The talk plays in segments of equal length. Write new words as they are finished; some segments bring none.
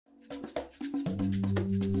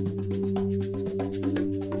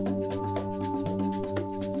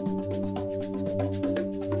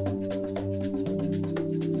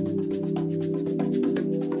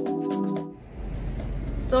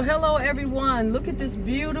So hello everyone, look at this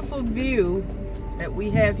beautiful view that we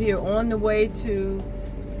have here on the way to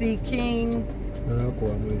see King Nana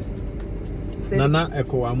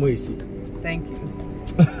Eko Amwesi. Thank you.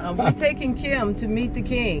 We're taking Kim to meet the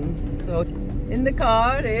King. So in the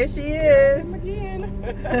car, there she is.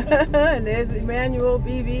 And there's Emmanuel,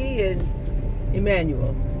 BB, and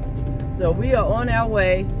Emmanuel. So we are on our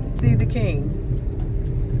way to see the King.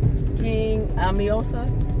 King Amiosa?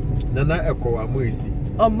 Nana Eko Amwesi.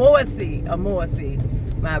 Amoasi.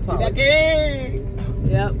 My apologies.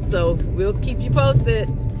 Yep, so we'll keep you posted.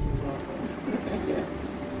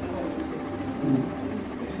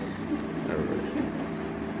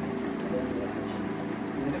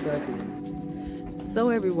 So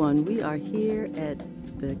everyone, we are here at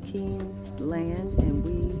the King's land and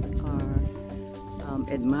we are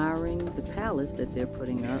admiring the palace that they're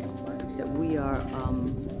putting up. That we are,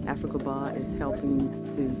 africaba is helping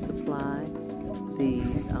to supply the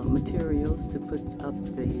materials to put up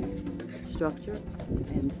the structure,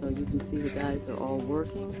 and so you can see the guys are all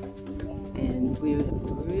working, and we're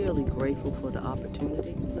really grateful for the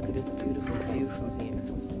opportunity. Look at this beautiful view from here.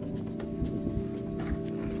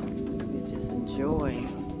 We're just enjoying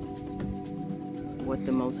what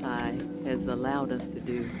the Most High has allowed us to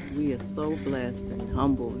do. We are so blessed and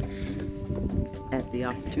humbled at the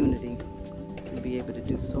opportunity to be able to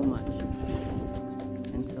do so much.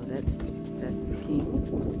 And so that's King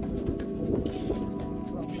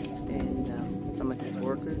and some of his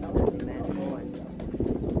workers, Emmanuel and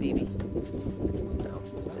BB. So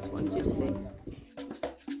just wanted you to see.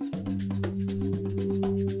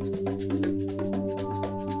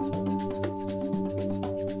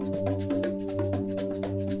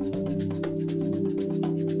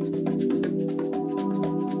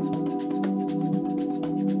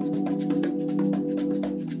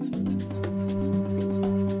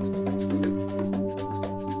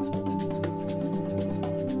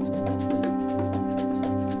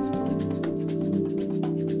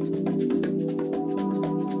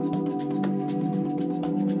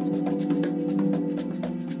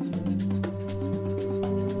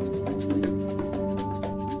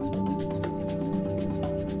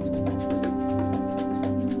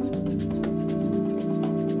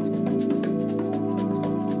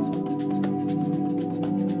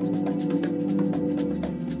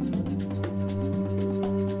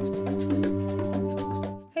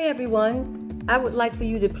 Everyone, I would like for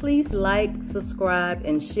you to please like, subscribe,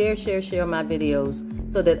 and share my videos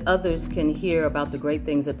so that others can hear about the great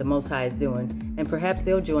things that the Most High is doing, and perhaps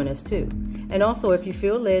they'll join us too. And also, if you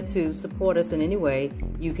feel led to support us in any way,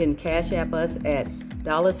 you can Cashapp us at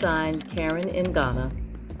 $KareninGhana,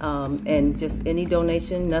 and just any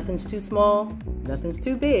donation. Nothing's too small, nothing's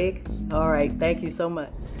too big. All right, thank you so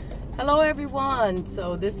much. Hello everyone,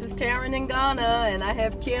 so this is KareninGhana, and I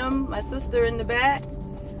have Kim, my sister, in the back.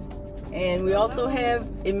 And we also have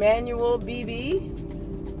Emmanuel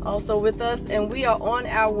BB also with us, and we are on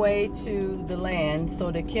our way to the land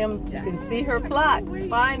so that Kim can see her plot.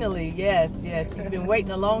 Finally, yes, she's been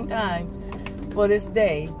waiting a long time for this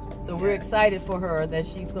day. So we're excited for her that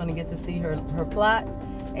she's going to get to see her plot,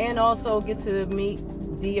 and also get to meet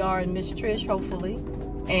DR and Miss Trish, hopefully,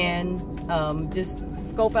 and just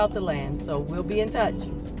scope out the land. So we'll be in touch.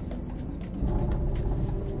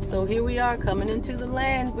 So here we are coming into the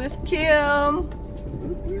land with Kim.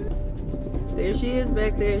 There she is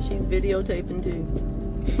back there. She's videotaping too.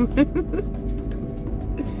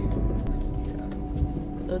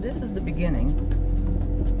 So this is the beginning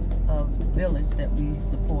of the village that we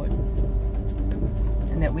support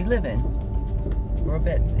and that we live in,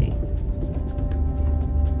 Brabedzi.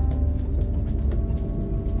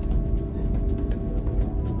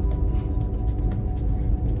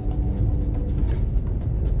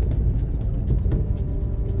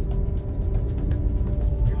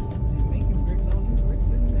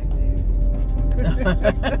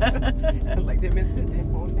 Like they've been sitting there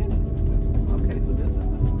for a minute. Okay, so this is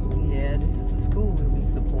the school. Yeah, this is the school we'll be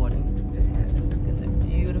supporting. It's a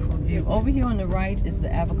beautiful view. Over here on the right is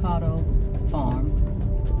the avocado farm.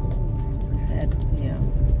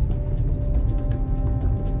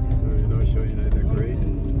 Showing you the grid.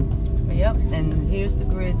 Yep, and here's the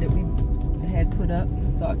grid that we had put up.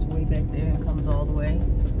 It starts way back there and comes all the way.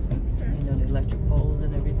 You know, the electric poles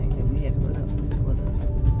and everything that we had put up for the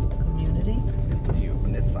community. This view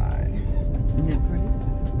from this side. Isn't it pretty?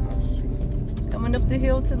 Coming up the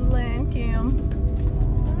hill to the land, Kim.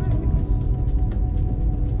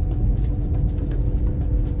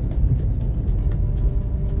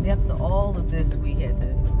 Yep, so all of this we had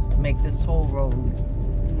to make this whole road.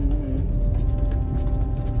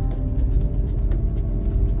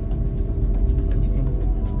 You can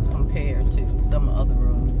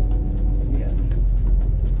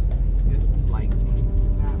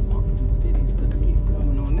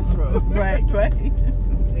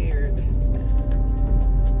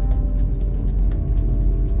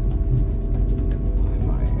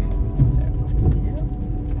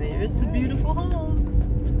beautiful home.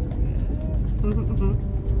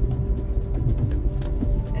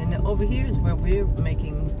 And over here is where we're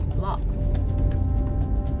making blocks.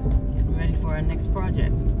 Getting ready for our next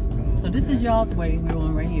project. So this is y'all's way. We're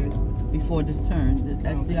on right here before this turn.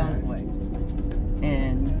 That's y'all's way.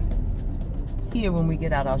 And here when we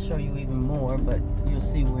get out, I'll show you even more, but you'll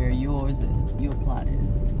see where yours and your plot is.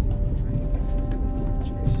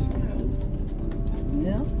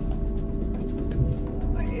 Yeah.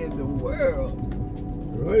 What in the world?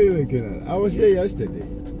 What are you looking at? I was here yesterday.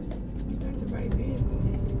 You got the right vehicle.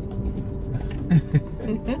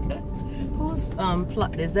 Whose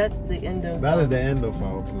plot is that? The end of That is the end of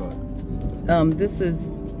our plot. this is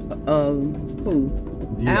who?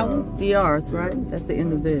 Our DR's, right? That's the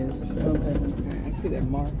end of theirs. Okay. I see that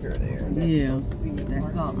marker there. That Yeah. cement That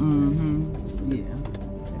marker. call yeah.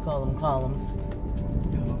 They call them columns.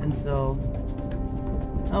 And so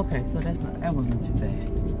okay, so that wasn't too bad.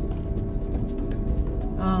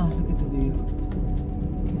 Oh, look at the view.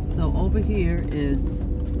 So over here is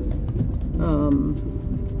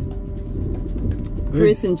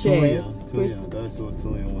Chris and Chaz. Chris. That's what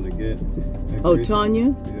Tonya want to get. And Oh, Chris-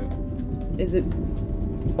 Tanya? Yeah. Is it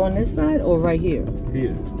on this side or right here?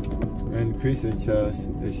 Here. And Chris and Chaz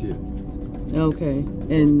is here. Okay.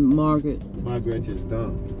 And Margaret, Margaret is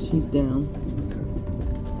down. she's down.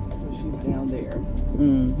 So she's down there.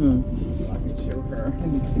 Mm-hmm. So I can show her.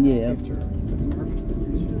 Yeah. Picture. So Margaret, this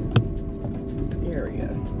is your area.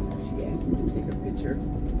 She asked me to take a picture.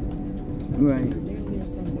 So Right. you're down there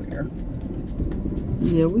somewhere.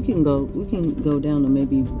 Yeah, we can go down and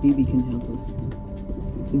maybe BB can help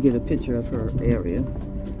us to get a picture of her area.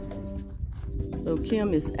 So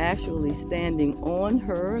Kim is actually standing on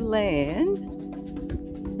her land.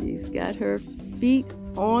 She's got her feet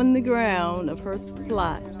on the ground of her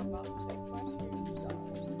plot.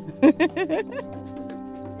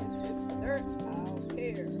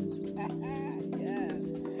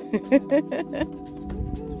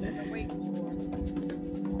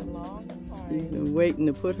 She's been waiting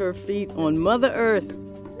to put her feet on Mother Earth.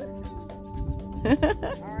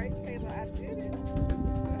 Alright, Kayla, I did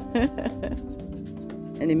it.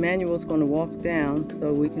 And Emmanuel's going to walk down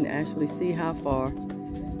so we can actually see how far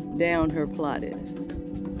down her plot is.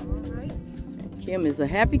 Alright. Kim is a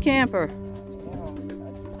happy camper.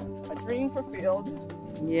 A dream fulfilled.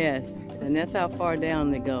 Yes, and that's how far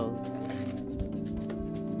down it goes.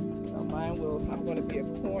 So mine will, I'm going to be a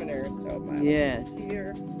corner, so mine Yes. will be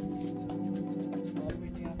here.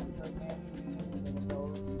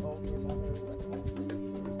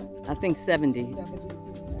 I think 70.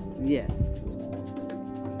 Yes.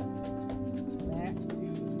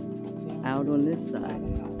 Out on this side.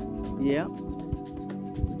 Yep.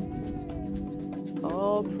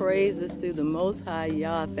 All praises to the Most High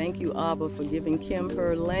Yah. Thank you, Abba, for giving Kim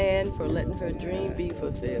her land, for letting her dream be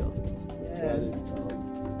fulfilled.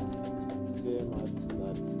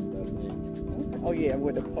 Oh yeah,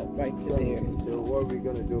 with the pump right to there. So what we're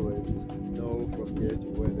gonna do is know from here to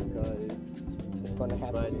where the car is. It's going to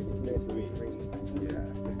have to be split three. three. Yeah.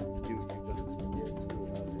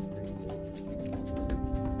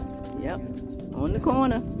 Yep. On the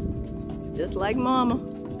corner. Just like Mama.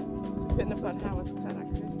 Depending upon how it's cut, I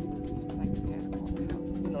could like that house,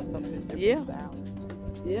 you know, something different Yeah. style.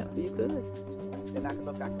 Yep, you could. Then I could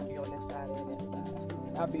look, I could be on this side and that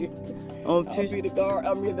side. I'll be the guard,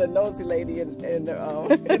 I mean the nosy lady in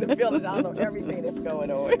the village. I know everything that's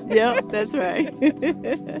going on. Yep, that's right.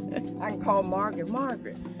 I can call Margaret.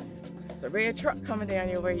 Margaret, it's a red truck coming down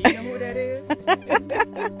your way. You know who that is?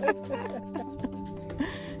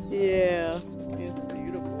 Yeah. It's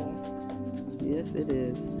beautiful. Yes, it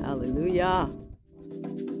is. Hallelujah.